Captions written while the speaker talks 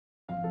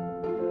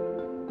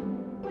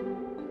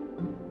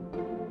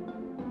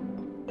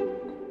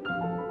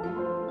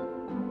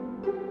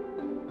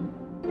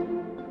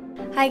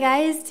Hi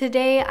guys,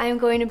 today I'm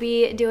going to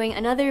be doing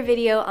another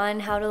video on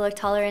how to look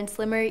taller and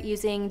slimmer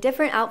using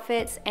different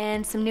outfits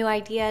and some new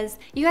ideas.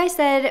 You guys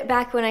said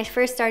back when I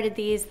first started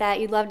these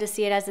that you'd love to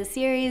see it as a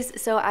series,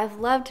 so I've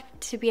loved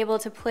to be able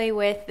to play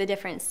with the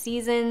different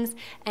seasons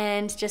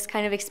and just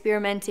kind of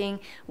experimenting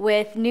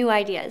with new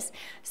ideas.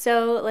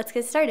 So let's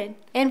get started.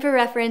 And for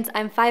reference,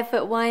 I'm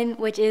 5'1",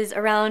 which is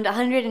around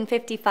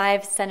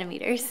 155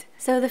 centimeters.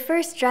 So the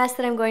first dress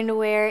that I'm going to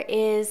wear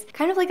is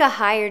kind of like a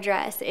higher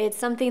dress. It's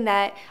something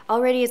that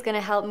already is going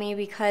to help me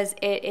because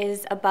it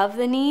is above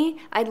the knee.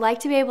 I'd like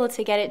to be able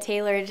to get it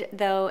tailored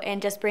though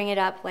and just bring it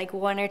up like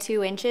 1 or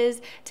 2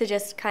 inches to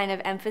just kind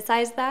of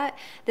emphasize that.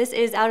 This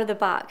is out of the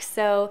box,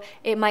 so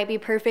it might be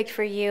perfect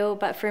for you,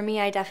 but for me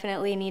I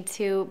definitely need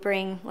to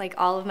bring like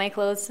all of my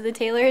clothes to the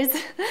tailors.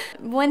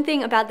 One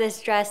thing about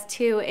this dress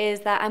too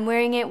is that I'm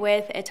wearing it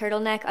with a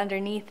turtleneck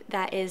underneath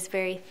that is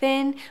very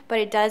thin, but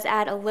it does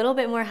add a little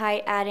bit more height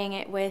adding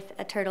it with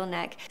a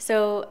turtleneck.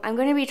 So I'm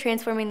going to be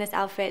transforming this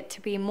outfit to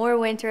be more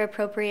winter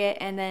appropriate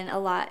and then a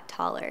lot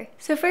taller.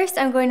 So first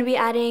I'm going to be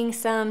adding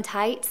some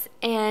tights,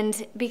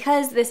 and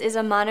because this is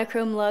a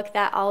monochrome look,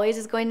 that always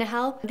is going to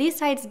help. These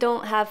tights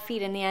don't have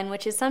feet in the end,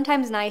 which is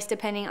sometimes nice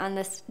depending on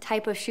this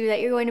type of shoe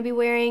that you're going to be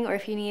wearing or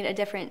if you need a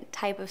different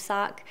type of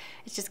sock.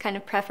 It's just kind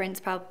of preference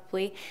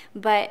probably,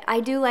 but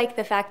I do like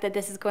the fact that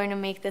this is going to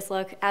make this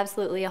look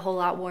absolutely a whole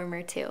lot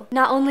warmer too.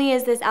 Not only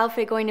is this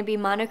outfit going to be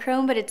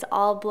monochrome, but it's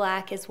all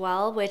black as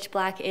well, which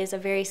black is a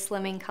very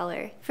slimming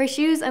color. For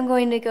shoes, I'm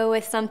going to go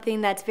with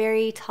something that's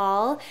very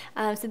tall.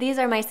 So these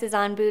are my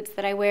Cezanne boots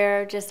that I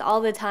wear just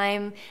all the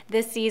time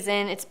this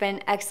season. It's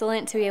been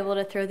excellent to be able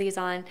to throw these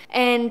on,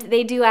 and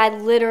they do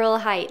add literal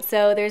height,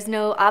 so there's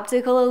no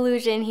optical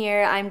illusion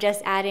here. I'm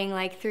just adding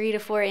like 3 to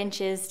 4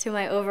 inches to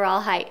my overall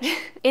height.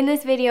 In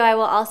this video, I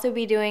will also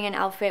be doing an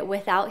outfit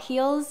without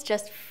heels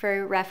just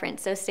for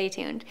reference, so stay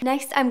tuned.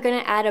 Next, I'm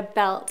gonna add a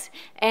belt,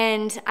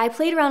 and I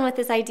played around with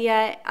this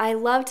idea. I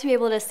love to be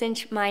able to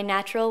cinch my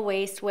natural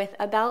waist with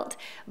a belt,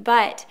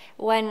 but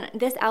when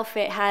this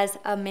outfit has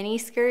a mini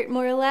skirt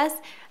more or less,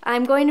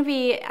 I'm going to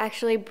be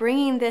actually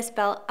bringing this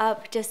belt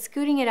up, just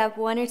scooting it up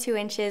 1 or 2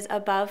 inches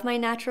above my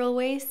natural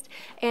waist.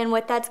 And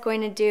what that's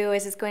going to do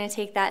is it's going to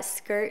take that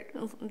skirt,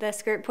 the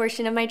skirt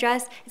portion of my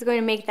dress, it's going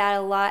to make that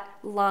a lot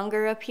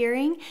longer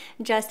appearing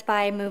just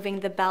by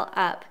moving the belt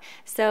up.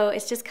 So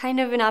it's just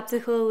kind of an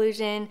optical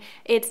illusion.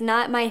 It's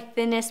not my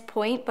thinnest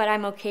point, but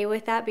I'm okay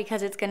with that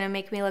because it's going to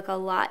make me look a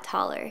lot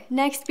taller.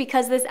 Next,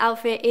 because this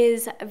outfit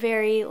is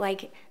very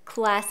like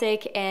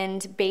classic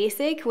and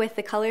basic with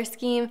the color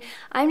scheme,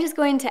 I'm just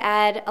going to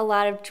add a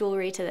lot of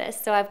jewelry to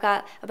this. So I've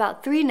got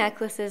about 3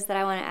 necklaces that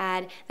I want to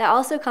add that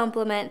also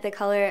complement the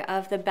color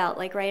of the belt.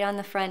 Like right on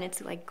the front,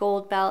 it's like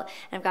gold belt,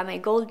 and I've got my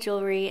gold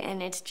jewelry,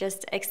 and it's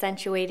just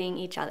accentuating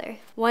each other.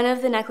 One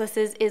of the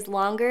necklaces is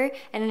longer,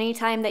 and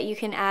anytime that you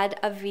can add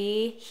a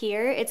V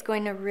here, it's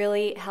going to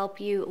really help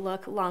you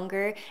look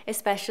longer,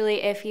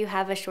 especially if you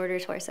have a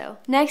shorter torso.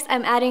 Next,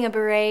 I'm adding a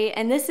beret,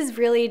 and this is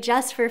really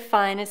just for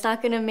fun. It's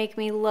not going to make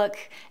me look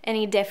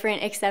any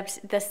different,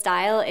 except the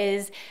style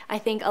is, I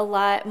think, a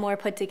lot more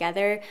put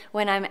together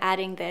when I'm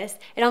adding this.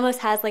 It almost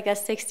has like a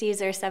 60s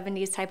or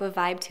 70s type of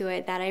vibe to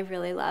it that I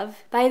really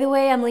love. By the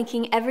way, I'm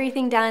linking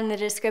everything down in the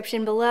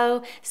description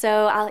below,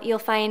 so you'll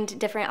find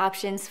different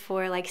options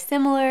for like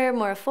similar,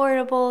 more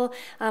affordable,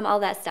 all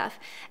that stuff.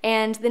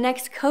 And the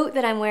next coat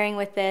that I'm wearing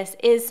with this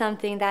is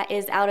something that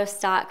is out of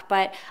stock,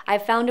 but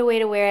I've found a way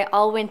to wear it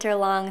all winter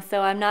long,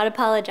 so I'm not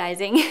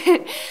apologizing.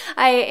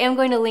 I am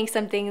going to link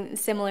something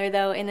similar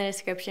though in the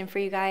description for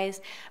you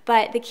guys.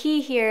 But the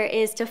key here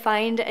is to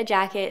find a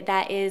jacket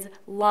that is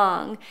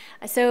long.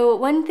 So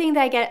one thing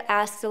that I get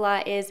asked a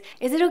lot is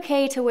it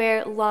okay to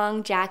wear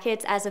long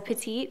jackets as a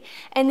petite?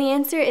 And the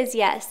answer is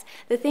yes.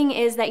 The thing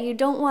is that you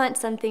don't want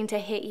something to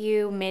hit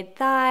you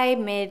mid-thigh,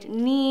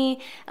 mid-knee.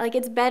 Like,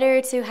 it's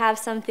better to have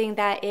something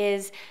that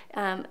is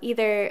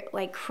either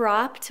like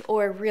cropped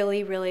or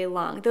really, really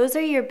long. Those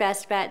are your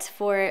best bets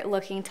for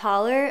looking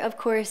taller. Of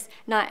course,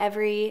 not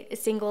every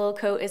single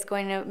coat is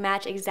going to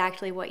match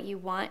exactly what you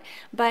want,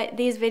 but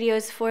these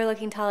videos for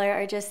looking taller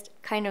are just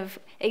kind of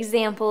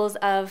examples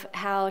of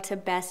how to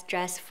best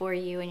dress for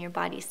you and your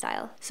body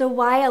style. So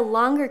why a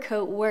longer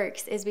coat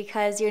works is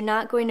because you're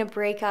not going to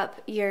break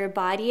up your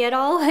body at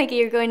all. Like,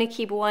 you're going to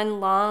keep one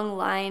long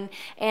line,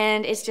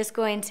 and it's just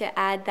going to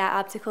add that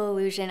optical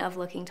illusion of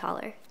looking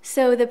taller.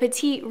 So the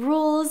petite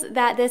rules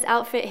that this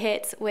outfit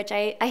hits, which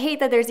I hate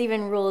that there's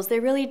even rules,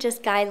 they're really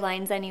just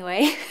guidelines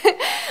anyway.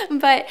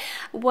 But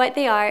what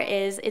they are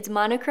is it's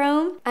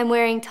monochrome. I'm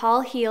wearing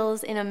tall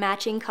heels in a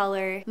matching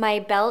color. My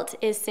belt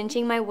is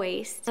cinching my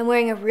waist. I'm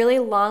wearing a really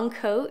long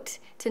coat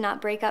to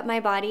not break up my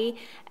body,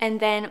 and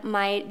then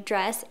my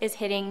dress is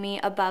hitting me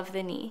above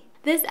the knee.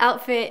 This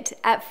outfit,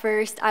 at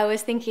first, I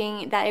was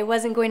thinking that it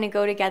wasn't going to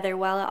go together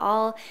well at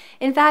all.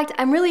 In fact,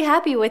 I'm really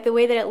happy with the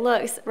way that it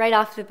looks right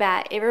off the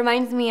bat. It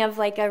reminds me of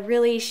like a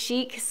really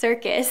chic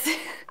circus.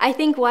 I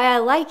think why I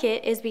like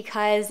it is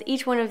because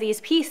each one of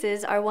these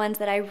pieces are ones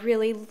that I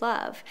really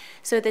love.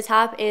 So the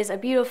top is a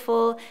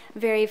beautiful,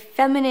 very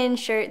feminine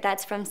shirt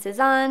that's from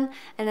Cezanne,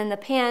 and then the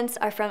pants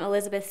are from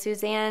Elizabeth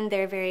Suzanne.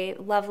 They're very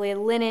lovely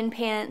linen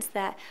pants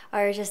that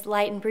are just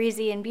light and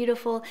breezy and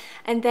beautiful.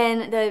 And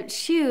then the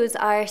shoes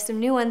are some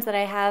new ones that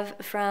I have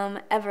from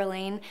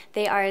Everlane.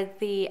 They are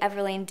the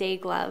Everlane Day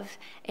Glove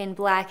in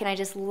black, and I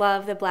just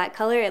love the black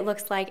color. It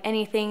looks like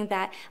anything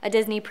that a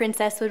Disney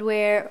princess would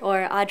wear,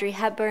 or Audrey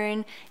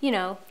Hepburn, you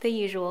know, the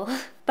usual.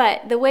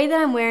 But the way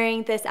that I'm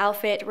wearing this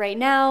outfit right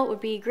now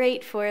would be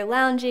great for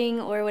lounging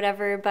or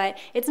whatever, but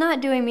it's not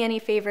doing me any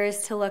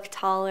favors to look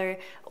taller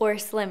or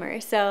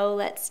slimmer, so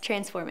let's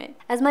transform it.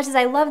 As much as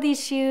I love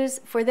these shoes,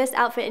 for this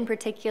outfit in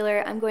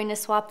particular, I'm going to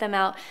swap them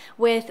out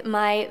with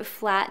my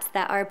flats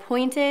that are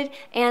pointed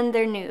and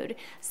they're nude.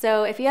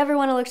 So if you ever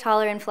want to look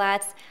taller in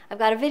flats, I've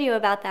got a video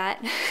about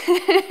that.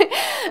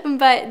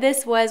 But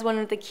this was one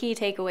of the key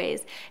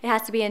takeaways. It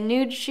has to be a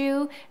nude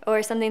shoe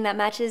or something that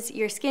matches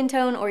your skin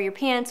tone or your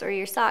pants or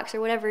your socks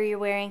or whatever you're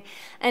wearing.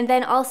 And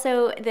then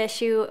also the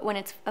shoe, when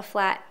it's a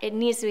flat, it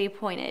needs to be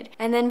pointed.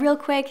 And then real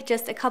quick,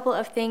 just a couple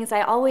of things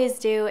I always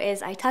do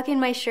is I tuck in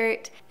my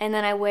shirt and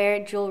then I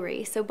wear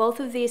jewelry. So both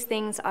of these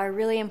things are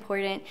really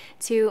important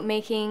to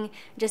making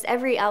just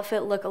every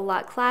outfit look a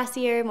lot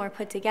classier, more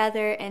put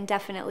together, and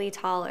definitely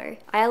taller.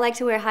 I like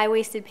to wear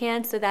high-waisted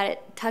pants so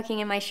that tucking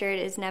in my shirt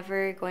is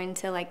never going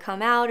to like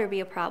come out or be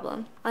a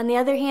problem. On the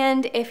other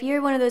hand, if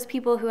you're one of those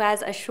people who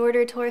has a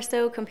shorter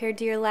torso compared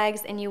to your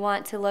legs and you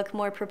want to look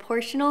more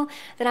proportional,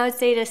 then I would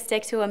say to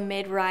stick to a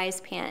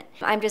mid-rise pant.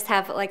 I just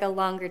have like a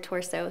longer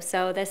torso,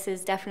 so this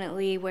is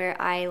definitely where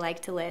I like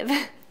to live.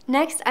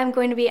 Next, I'm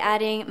going to be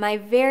adding my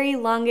very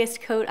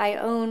longest coat I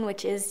own,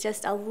 which is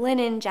just a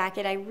linen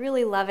jacket. I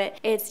really love it.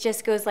 It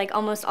just goes like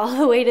almost all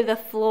the way to the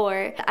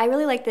floor. I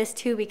really like this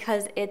too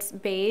because it's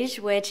beige,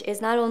 which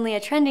is not only a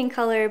trending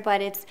color,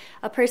 but it's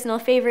a personal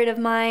favorite of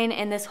mine,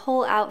 and this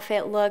whole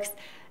outfit looks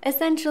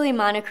essentially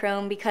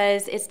monochrome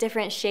because it's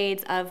different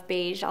shades of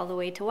beige all the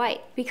way to white.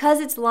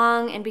 Because it's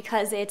long and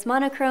because it's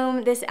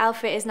monochrome, this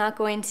outfit is not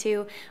going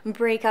to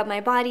break up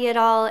my body at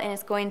all, and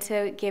it's going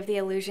to give the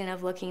illusion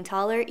of looking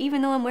taller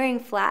even though I'm wearing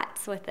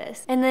flats with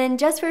this. And then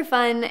just for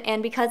fun,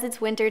 and because it's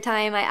winter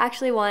time, I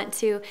actually want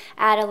to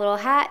add a little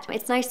hat.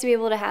 It's nice to be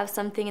able to have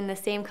something in the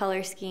same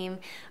color scheme,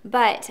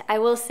 but I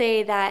will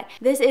say that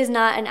this is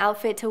not an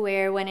outfit to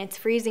wear when it's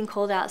freezing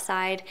cold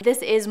outside.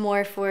 This is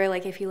more for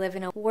like if you live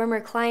in a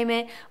warmer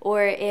climate,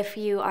 or if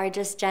you are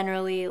just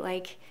generally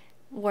like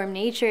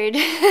warm-natured,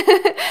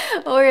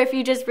 or if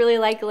you just really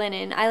like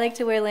linen. I like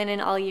to wear linen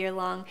all year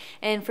long,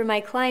 and for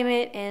my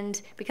climate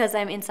and because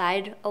I'm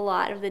inside a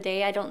lot of the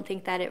day, I don't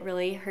think that it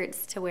really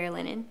hurts to wear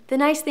linen. The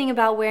nice thing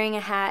about wearing a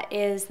hat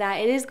is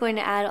that it is going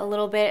to add a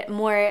little bit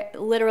more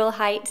literal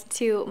height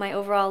to my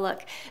overall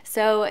look,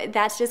 so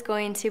that's just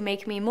going to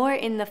make me more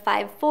in the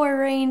 5'4"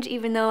 range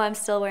even though I'm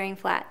still wearing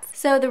flats.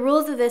 So the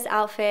rules of this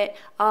outfit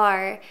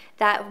are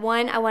that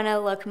 1, I want to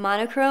look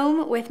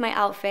monochrome with my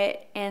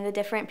outfit and the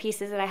different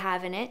pieces that I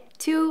have in it.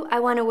 2, I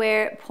want to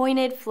wear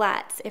pointed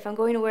flats if I'm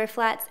going to wear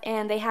flats,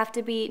 and they have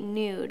to be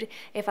nude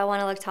if I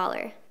want to look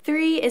taller.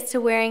 3 is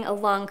to wearing a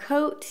long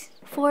coat.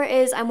 4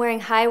 is I'm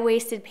wearing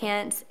high-waisted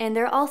pants, and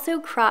they're also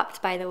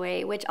cropped, by the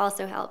way, which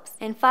also helps.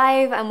 And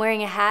 5, I'm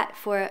wearing a hat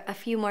for a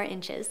few more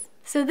inches.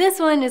 So this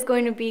one is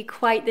going to be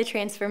quite the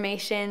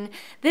transformation.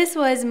 This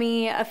was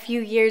me a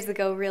few years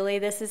ago, really.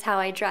 This is how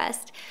I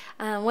dressed.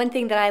 One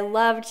thing that I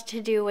loved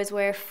to do was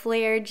wear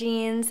flare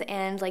jeans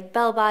and like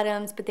bell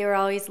bottoms, but they were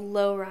always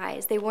low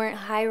rise. They weren't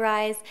high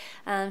rise.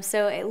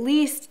 So at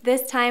least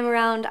this time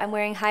around I'm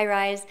wearing high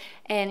rise,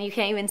 and you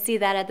can't even see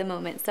that at the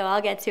moment, so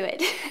I'll get to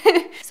it.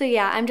 So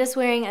yeah, I'm just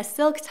wearing a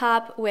silk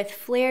top with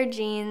flare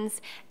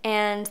jeans,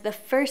 and the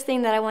first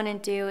thing that I want to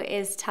do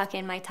is tuck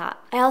in my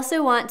top. I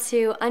also want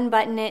to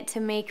unbutton it to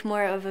make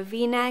more of a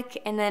V-neck,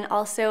 and then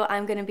also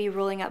I'm going to be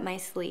rolling up my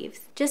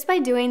sleeves. Just by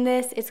doing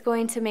this, it's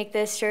going to make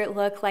this shirt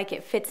look like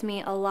it fits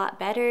me a lot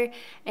better,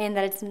 and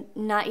that it's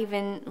not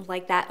even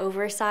like that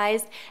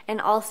oversized.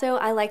 And also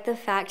I like the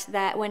fact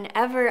that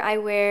whenever I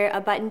wear a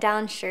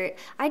button-down shirt,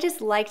 I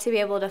just like to be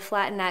able to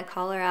flatten that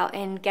collar out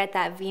and get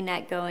that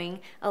V-neck going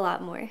a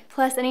lot more.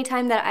 Plus,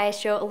 anytime that I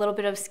show a little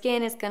bit of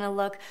skin, it's gonna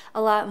look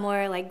a lot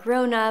more like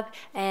grown up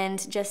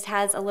and just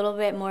has a little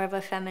bit more of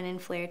a feminine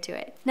flair to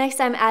it. Next,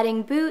 I'm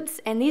adding boots,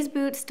 and these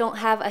boots don't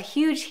have a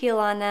huge heel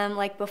on them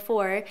like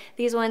before.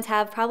 These ones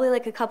have probably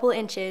like a couple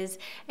inches,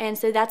 and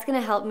so that's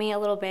gonna help me a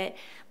little bit.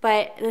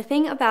 But the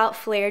thing about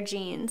flare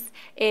jeans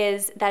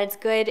is that it's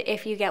good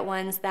if you get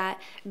ones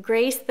that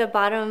grace the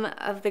bottom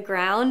of the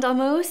ground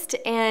almost,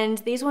 and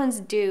these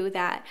ones do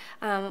that.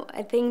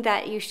 A thing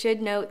that you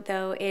should note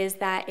though is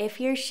that if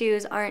your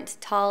shoes aren't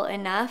tall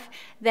enough,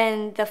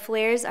 then the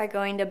flares are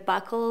going to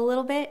buckle a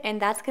little bit,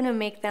 and that's going to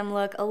make them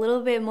look a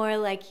little bit more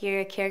like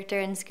your character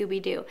in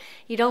Scooby-Doo.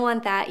 You don't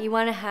want that. You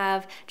want to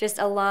have just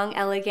a long,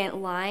 elegant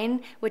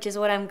line, which is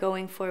what I'm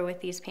going for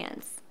with these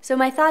pants. So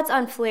my thoughts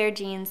on flare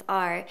jeans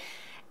are,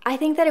 I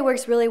think that it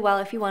works really well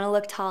if you want to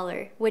look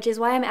taller, which is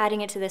why I'm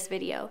adding it to this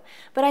video.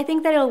 But I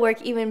think that it'll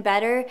work even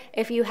better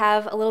if you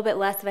have a little bit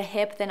less of a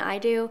hip than I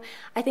do.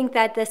 I think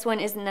that this one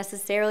isn't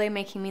necessarily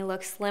making me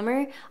look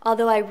slimmer,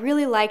 although I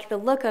really like the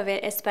look of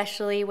it,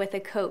 especially with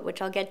a coat,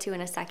 which I'll get to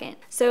in a second.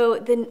 So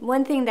the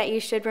one thing that you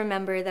should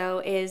remember though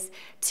is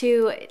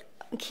to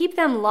keep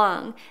them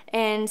long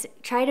and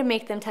try to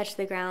make them touch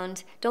the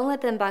ground. Don't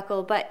let them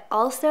buckle, but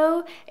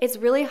also it's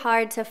really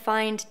hard to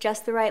find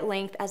just the right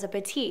length as a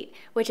petite,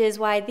 which is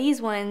why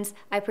these ones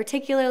I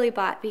particularly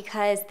bought,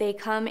 because they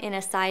come in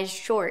a size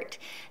short.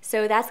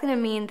 So that's going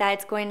to mean that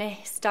it's going to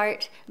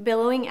start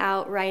billowing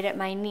out right at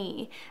my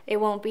knee. It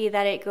won't be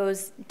that it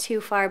goes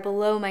too far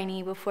below my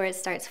knee before it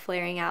starts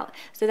flaring out.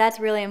 So that's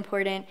really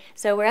important.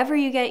 So wherever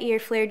you get your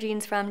flare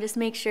jeans from, just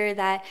make sure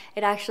that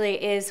it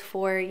actually is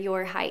for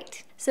your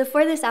height. So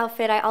for this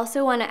outfit, I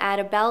also want to add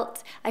a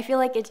belt. I feel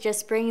like it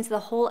just brings the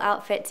whole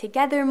outfit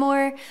together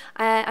more.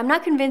 I'm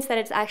not convinced that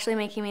it's actually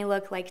making me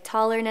look like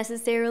taller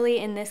necessarily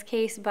in this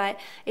case, but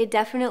it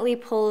definitely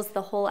pulls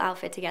the whole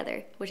outfit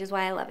together, which is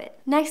why I love it.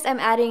 Next,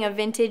 I'm adding a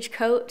vintage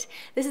coat.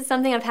 This is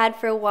something I've had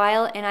for a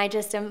while and I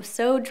just am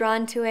so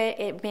drawn to it.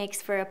 It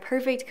makes for a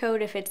perfect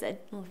coat if it's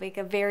like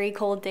a very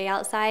cold day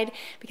outside,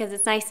 because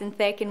it's nice and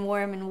thick and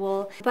warm and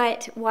wool.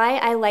 But why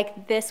I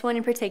like this one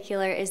in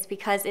particular is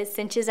because it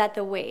cinches at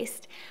the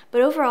waist.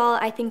 But overall,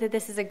 I think that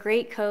this is a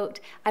great coat.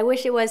 I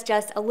wish it was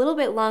just a little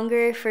bit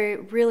longer for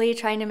really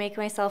trying to make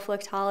myself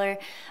look taller,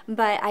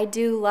 but I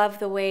do love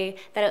the way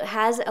that it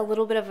has a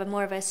little bit of a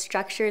more of a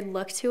structured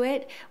look to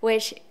it,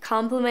 which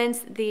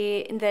complements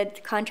the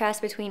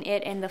contrast between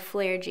it and the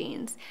flare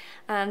jeans.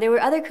 There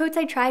were other coats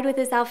I tried with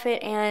this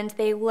outfit and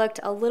they looked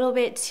a little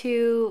bit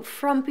too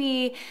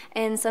frumpy,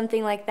 and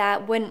something like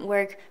that wouldn't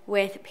work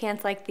with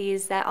pants like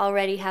these that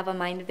already have a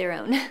mind of their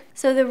own.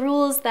 So the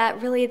rules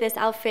that really this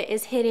outfit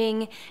is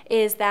hitting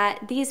is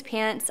that these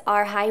pants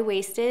are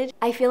high-waisted.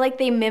 I feel like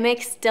they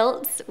mimic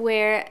stilts,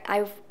 where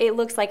it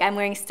looks like I'm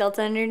wearing stilts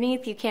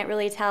underneath. You can't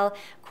really tell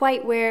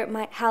quite where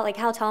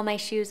how tall my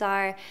shoes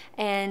are,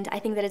 and I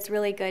think that it's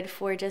really good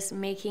for just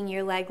making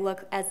your leg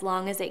look as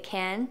long as it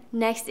can.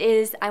 Next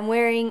is I'm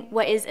wearing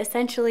what is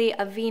essentially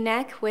a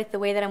V-neck with the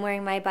way that I'm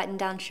wearing my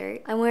button-down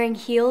shirt. I'm wearing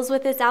heels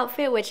with this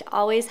outfit, which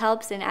always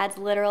helps and adds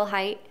literal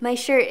height. My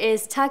shirt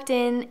is tucked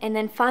in, and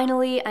then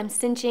finally I'm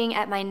cinching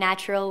at my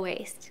natural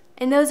waist.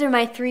 And those are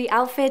my 3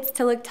 outfits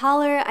to look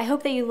taller. I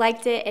hope that you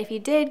liked it. If you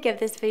did, give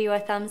this video a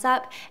thumbs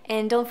up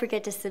and don't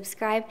forget to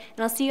subscribe,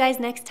 and I'll see you guys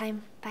next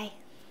time. Bye.